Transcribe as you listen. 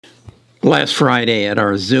Last Friday at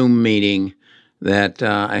our Zoom meeting that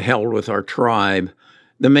I held with our tribe,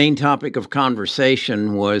 the main topic of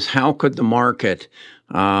conversation was how could the market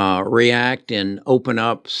react and open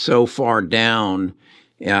up so far down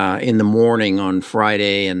in the morning on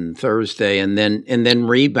Friday and Thursday, and then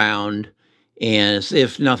rebound as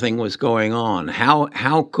if nothing was going on.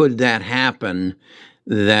 How could that happen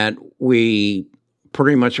that we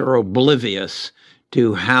pretty much are oblivious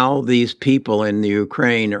to how these people in the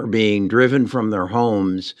Ukraine are being driven from their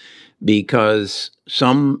homes because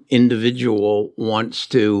some individual wants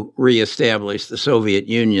to reestablish the Soviet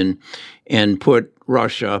Union and put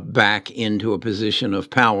Russia back into a position of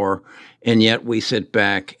power, and yet we sit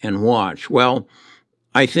back and watch. Well,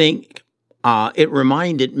 I think it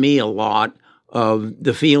reminded me a lot of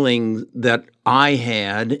the feeling that I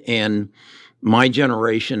had and my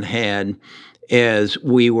generation had as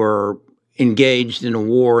we were engaged in a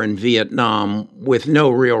war in Vietnam with no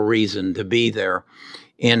real reason to be there,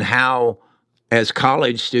 and how, as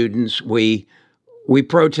college students, we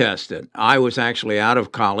protested. I was actually out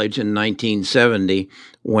of college in 1970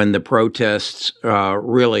 when the protests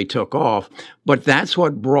really took off, but that's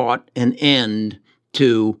what brought an end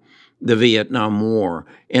to the Vietnam War.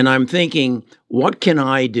 And I'm thinking, what can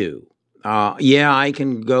I do? I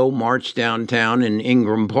can go march downtown in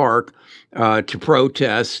Ingram Park to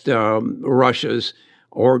protest Russia's,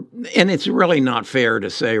 and it's really not fair to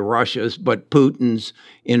say Russia's, but Putin's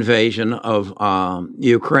invasion of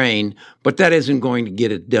Ukraine, but that isn't going to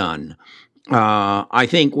get it done. I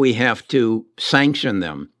think we have to sanction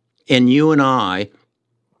them. And you and I,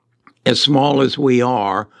 as small as we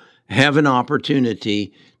are, have an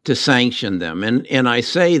opportunity to sanction them. And I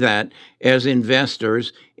say that as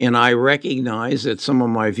investors, and I recognize that some of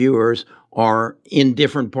my viewers are in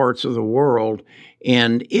different parts of the world.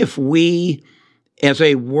 And if we, as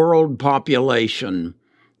a world population,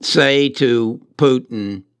 say to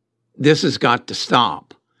Putin, this has got to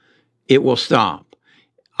stop, it will stop.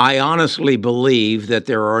 I honestly believe that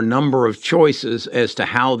there are a number of choices as to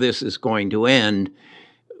how this is going to end,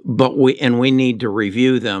 but we need to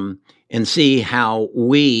review them and see how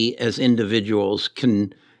we as individuals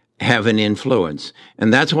can have an influence.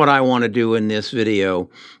 And that's what I want to do in this video,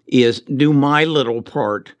 is do my little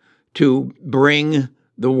part to bring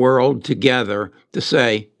the world together to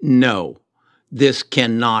say, no, this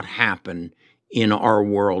cannot happen in our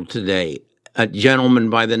world today. A gentleman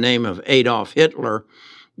by the name of Adolf Hitler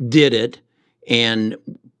did it, and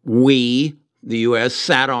we, the U.S.,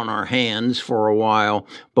 sat on our hands for a while,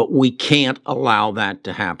 but we can't allow that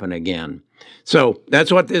to happen again. So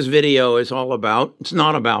that's what this video is all about. It's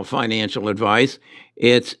not about financial advice.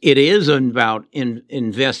 It is about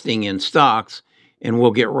investing in stocks, and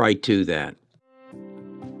we'll get right to that.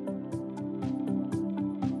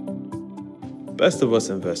 Best of Us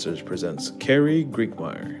Investors presents Kerry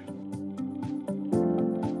Griegmeier.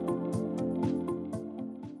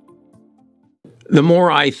 The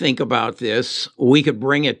more I think about this, we could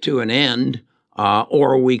bring it to an end,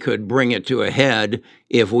 or we could bring it to a head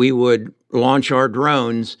if we would launch our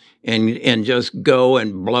drones and just go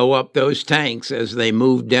and blow up those tanks as they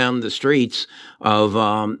move down the streets of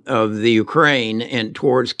the Ukraine and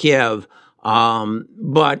towards Kiev.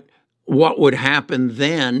 But what would happen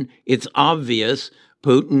then? It's obvious.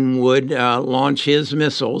 Putin would launch his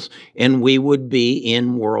missiles, and we would be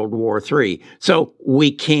in World War III. So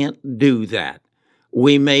we can't do that.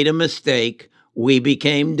 We made a mistake. We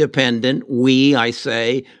became dependent. I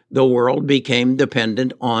say, the world became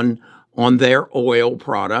dependent on their oil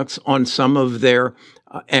products, on some of their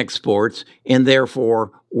exports, and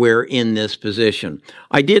therefore we're in this position.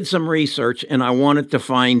 I did some research, and I wanted to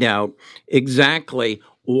find out exactly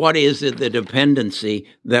what is it, the dependency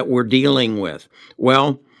that we're dealing with.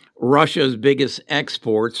 Well, Russia's biggest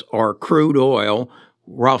exports are crude oil,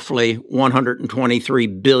 roughly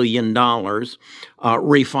 $123 billion,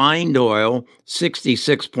 refined oil,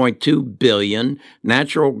 $66.2 billion,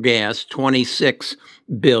 natural gas, $26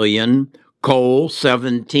 billion, coal,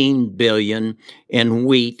 $17 billion, and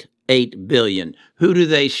wheat, $8 billion. Who do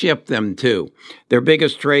they ship them to? Their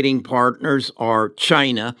biggest trading partners are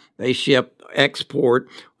China. They export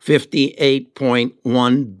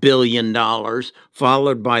 $58.1 billion,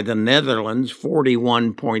 followed by the Netherlands,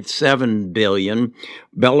 $41.7 billion,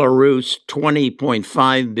 Belarus,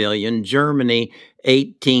 $20.5 billion, Germany,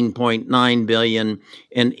 $18.9 billion,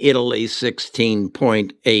 and Italy,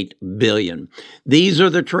 $16.8 billion. These are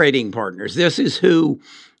the trading partners. This is who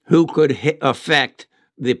could affect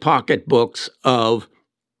the pocketbooks of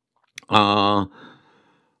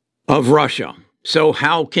Russia. So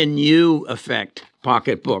how can you affect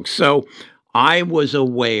pocketbooks? So I was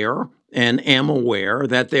aware and am aware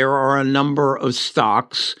that there are a number of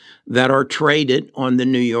stocks that are traded on the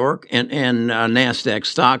New York and NASDAQ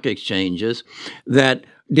stock exchanges that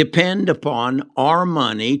depend upon our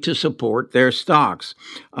money to support their stocks.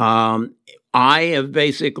 I have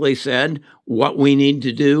basically said what we need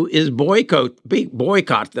to do is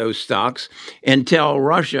boycott those stocks and tell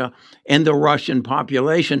Russia and the Russian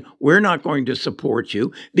population, we're not going to support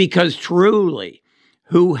you, because truly,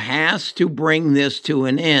 who has to bring this to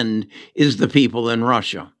an end is the people in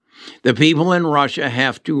Russia. The people in Russia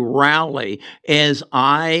have to rally, as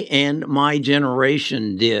I and my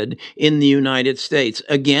generation did in the United States,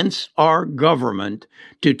 against our government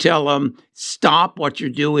to tell them, stop what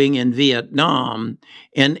you're doing in Vietnam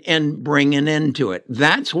and bring an end to it.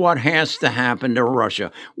 That's what has to happen to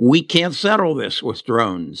Russia. We can't settle this with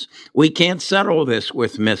drones. We can't settle this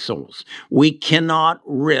with missiles. We cannot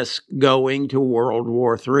risk going to World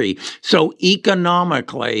War III. So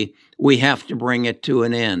economically, we have to bring it to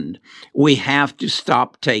an end. We have to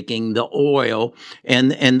stop taking the oil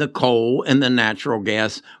and the coal and the natural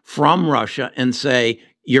gas from Russia and say,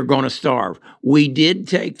 you're going to starve. We did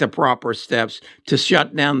take the proper steps to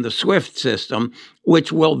shut down the SWIFT system,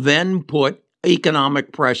 which will then put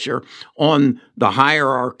economic pressure on the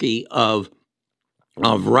hierarchy of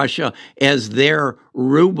Russia as their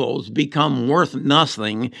rubles become worth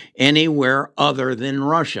nothing anywhere other than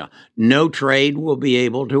Russia. No trade will be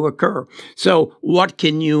able to occur. So what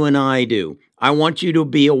can you and I do? I want you to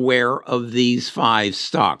be aware of these 5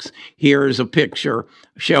 stocks. Here's a picture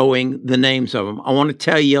showing the names of them. I want to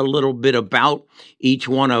tell you a little bit about each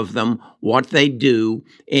one of them, what they do,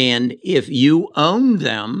 and if you own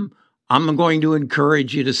them, I'm going to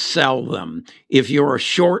encourage you to sell them. If you're a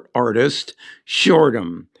short artist, short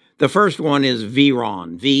them. The first one is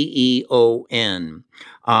Veeon, V-E-O-N.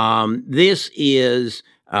 This is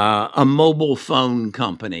a mobile phone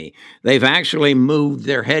company. They've actually moved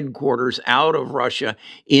their headquarters out of Russia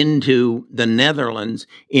into the Netherlands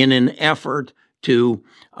in an effort to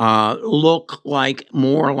look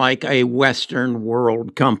more like a Western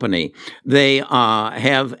world company. They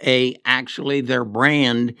have actually their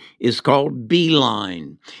brand is called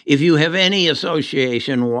Beeline. If you have any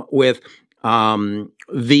association with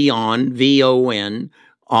Veeon, V-O-N,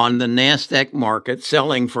 on the NASDAQ market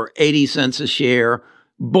selling for 80 cents a share,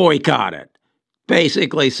 boycott it.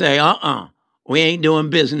 Basically say, we ain't doing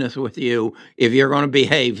business with you if you're going to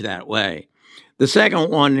behave that way. The second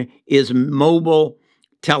one is Mobile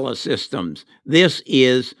Telesystems. This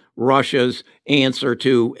is Russia's answer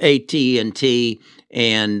to AT&T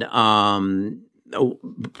and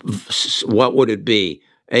what would it be?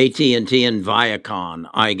 AT&T and Viacom,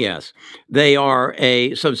 I guess. They are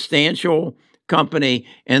a substantial company,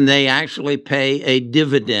 and they actually pay a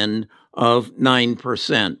dividend of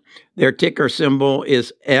 9%. Their ticker symbol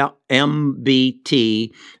is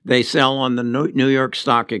MBT. They sell on the New York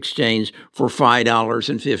Stock Exchange for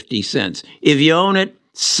 $5.50. If you own it,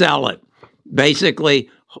 sell it. Basically,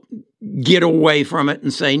 get away from it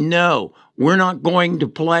and say, no, we're not going to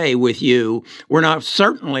play with you. We're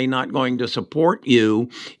certainly not going to support you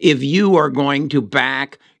if you are going to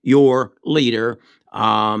back your leader,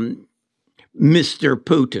 Mr.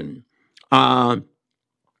 Putin.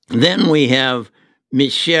 Then we have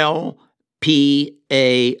Michelle,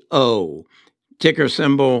 P-A-O, ticker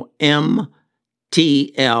symbol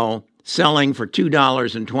MTL, selling for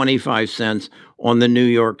 $2.25 on the New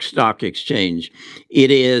York Stock Exchange.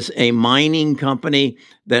 It is a mining company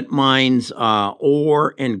that mines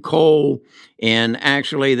ore and coal and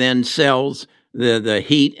actually then sells the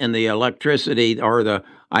heat and the electricity, or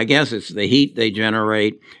I guess it's the heat they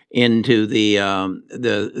generate, into the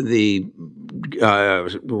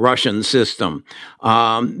Russian system.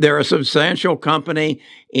 They're a substantial company,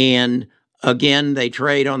 and again, they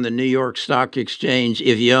trade on the New York Stock Exchange.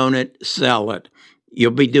 If you own it, sell it.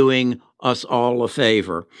 You'll be doing us all a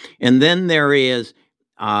favor. And then there is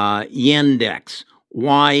Yandex,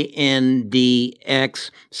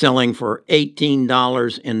 YNDX, selling for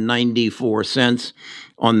 $18.94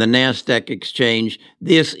 on the NASDAQ exchange.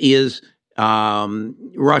 This is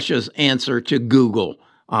Russia's answer to Google.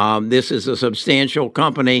 This is a substantial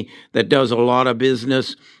company that does a lot of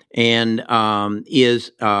business and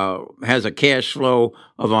has a cash flow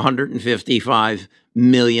of $155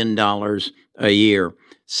 million a year.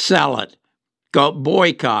 Sell it. Go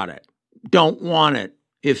boycott it. Don't want it.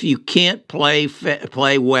 If you can't play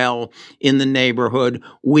well in the neighborhood,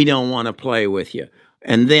 we don't want to play with you.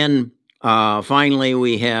 And then finally,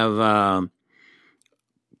 we have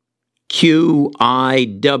QIWI,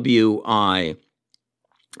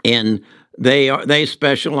 and they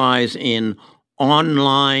specialize in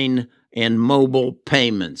online and mobile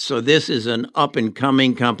payments. So this is an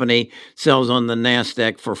up-and-coming company, sells on the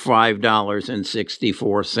NASDAQ for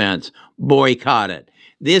 $5.64. Boycott it.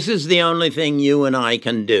 This is the only thing you and I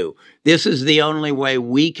can do. This is the only way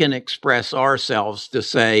we can express ourselves to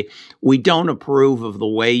say, we don't approve of the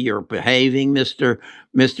way you're behaving, Mr.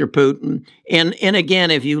 Putin. And again,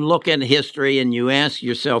 if you look at history and you ask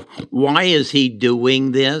yourself, why is he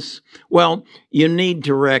doing this? Well, you need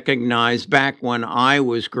to recognize back when I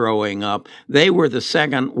was growing up, they were the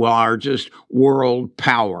second largest world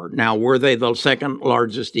power. Now, were they the second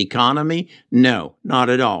largest economy? No, not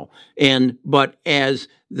at all. But as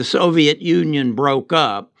the Soviet Union broke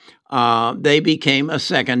up, they became a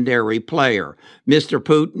secondary player. Mr.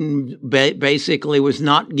 Putin basically was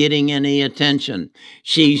not getting any attention.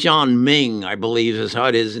 Xi Jinping, I believe is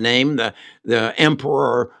his name, the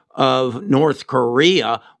emperor of North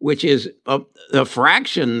Korea, which is a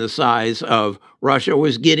fraction the size of Russia,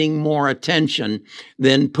 was getting more attention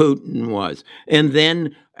than Putin was. And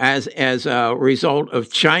then as a result of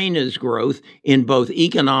China's growth in both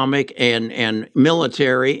economic and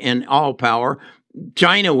military and all power,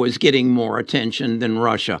 China was getting more attention than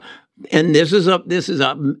Russia. And this is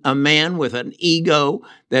a man with an ego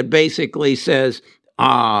that basically says,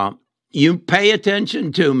 you pay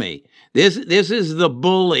attention to me. This is the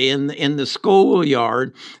bully in the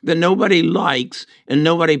schoolyard that nobody likes and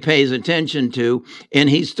nobody pays attention to, and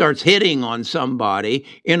he starts hitting on somebody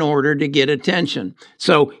in order to get attention.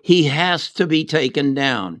 So he has to be taken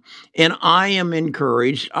down. And I am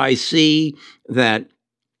encouraged. I see that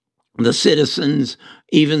the citizens,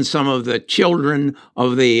 even some of the children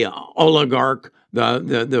of the oligarch,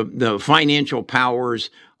 the financial powers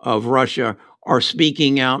of Russia, are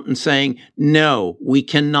speaking out and saying, no, we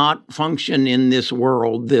cannot function in this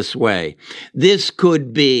world this way. This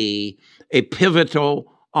could be a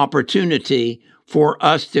pivotal opportunity for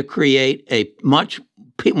us to create a much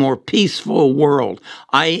more peaceful world.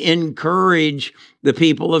 I encourage the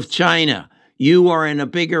people of China. You are in a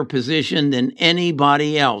bigger position than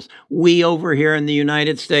anybody else. We over here in the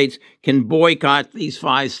United States can boycott these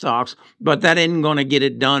 5 stocks, but that isn't going to get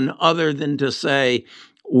it done other than to say,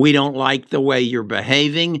 we don't like the way you're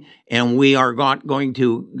behaving, and we are not going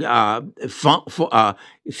to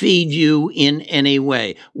feed you in any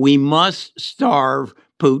way. We must starve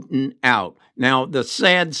Putin out. Now, the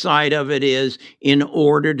sad side of it is, in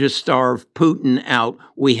order to starve Putin out,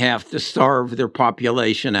 we have to starve their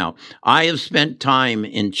population out. I have spent time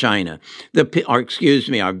in China. I've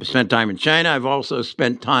spent time in China. I've also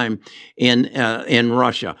spent time in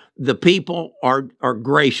Russia. The people are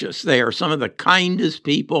gracious. They are some of the kindest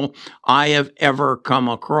people I have ever come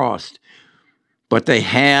across. But they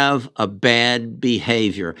have a bad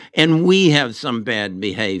behavior, and we have some bad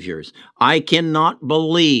behaviors. I cannot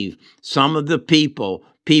believe some of the people,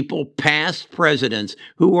 past presidents,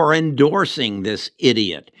 who are endorsing this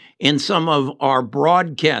idiot, and some of our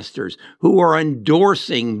broadcasters who are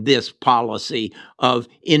endorsing this policy of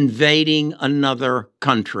invading another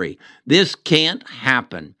country. This can't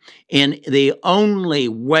happen. And the only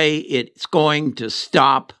way it's going to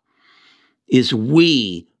stop is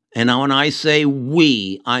we. And when I say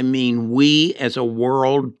we, I mean we as a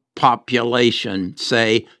world population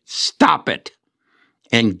say, stop it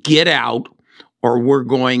and get out, or we're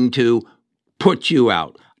going to put you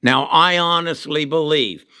out. Now, I honestly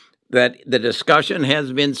believe that the discussion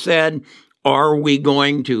has been said. Are we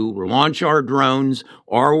going to launch our drones?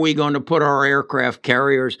 Are we going to put our aircraft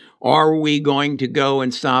carriers? Are we going to go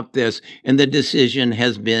and stop this? And the decision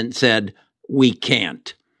has been said, we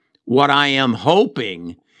can't. What I am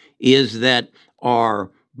hoping is that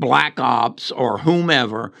our black ops or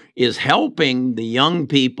whomever is helping the young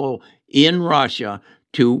people in Russia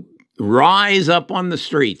to rise up on the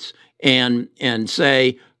streets and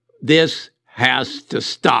say, this has to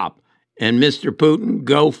stop. And Mr. Putin,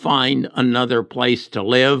 go find another place to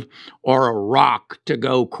live or a rock to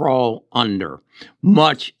go crawl under,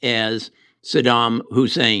 much as Saddam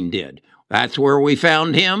Hussein did. That's where we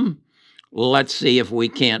found him. Let's see if we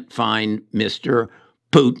can't find Mr.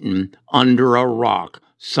 Putin under a rock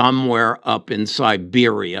somewhere up in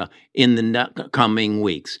Siberia in the coming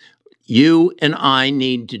weeks. You and I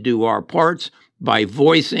need to do our parts by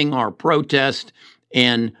voicing our protest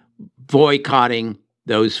and boycotting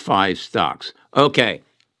those 5 stocks. Okay,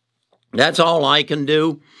 that's all I can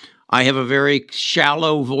do. I have a very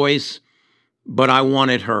shallow voice, but I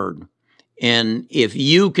want it heard. And if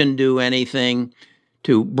you can do anything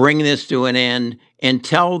to bring this to an end and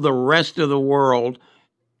tell the rest of the world,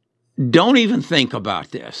 don't even think about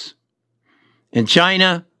this. And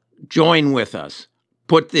China, join with us.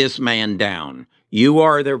 Put this man down. You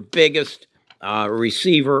are their biggest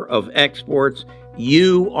receiver of exports.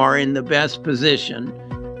 You are in the best position,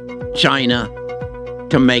 China,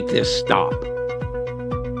 to make this stop.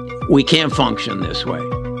 We can't function this way.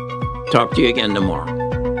 Talk to you again tomorrow.